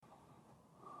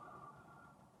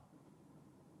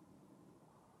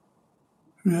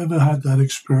Have you ever had that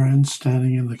experience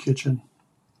standing in the kitchen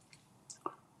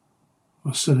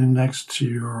or sitting next to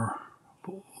your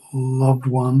loved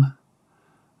one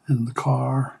in the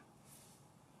car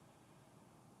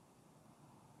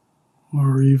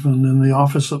or even in the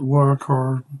office at work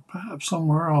or perhaps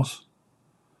somewhere else,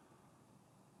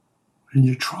 and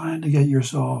you're trying to get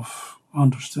yourself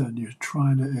understood, you're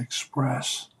trying to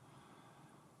express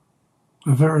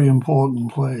a very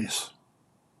important place,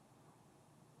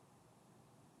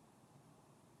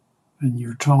 and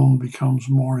your tone becomes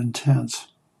more intense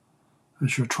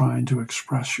as you're trying to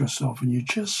express yourself, and you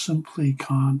just simply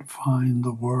can't find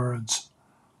the words.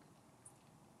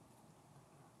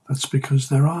 That's because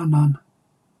there are none.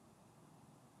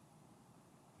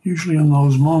 Usually in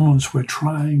those moments, we're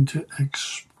trying to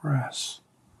express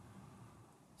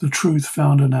the truth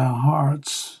found in our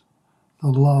hearts, the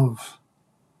love.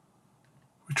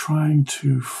 We're trying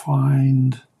to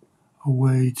find a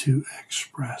way to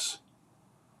express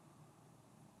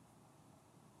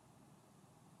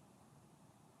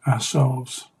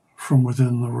ourselves from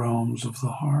within the realms of the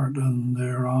heart, and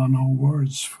there are no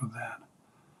words for that.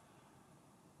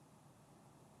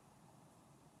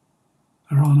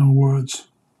 There are no words.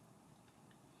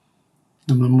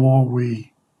 And the more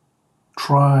we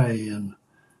try and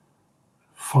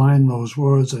find those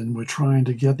words, and we're trying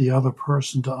to get the other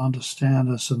person to understand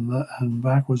us, and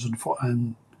backwards and forth,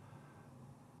 and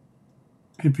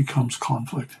it becomes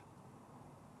conflict.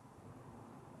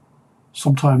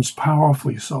 Sometimes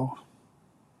powerfully so,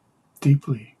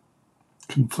 deeply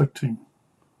conflicting,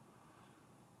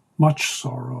 much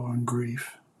sorrow and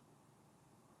grief.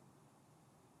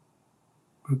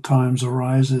 At times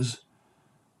arises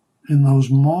in those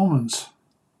moments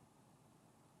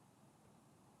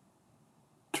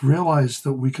to realize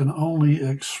that we can only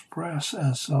express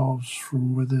ourselves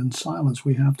from within silence.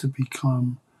 We have to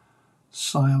become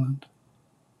silent.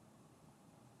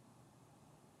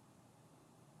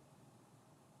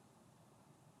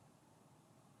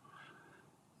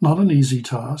 Not an easy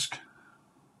task.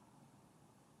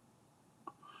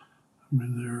 I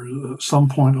mean, there's at some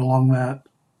point along that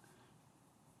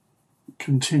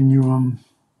continuum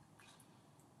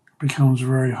becomes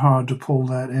very hard to pull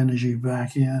that energy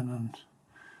back in and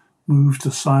move to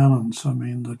silence. I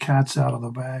mean, the cat's out of the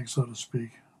bag, so to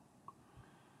speak.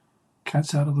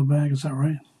 Cat's out of the bag, is that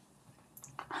right?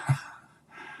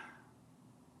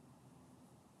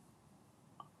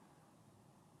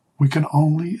 We can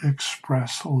only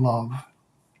express love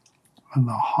and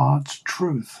the heart's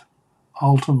truth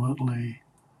ultimately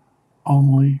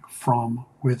only from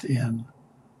within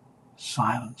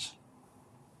silence.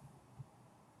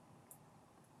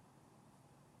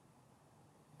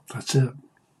 That's it.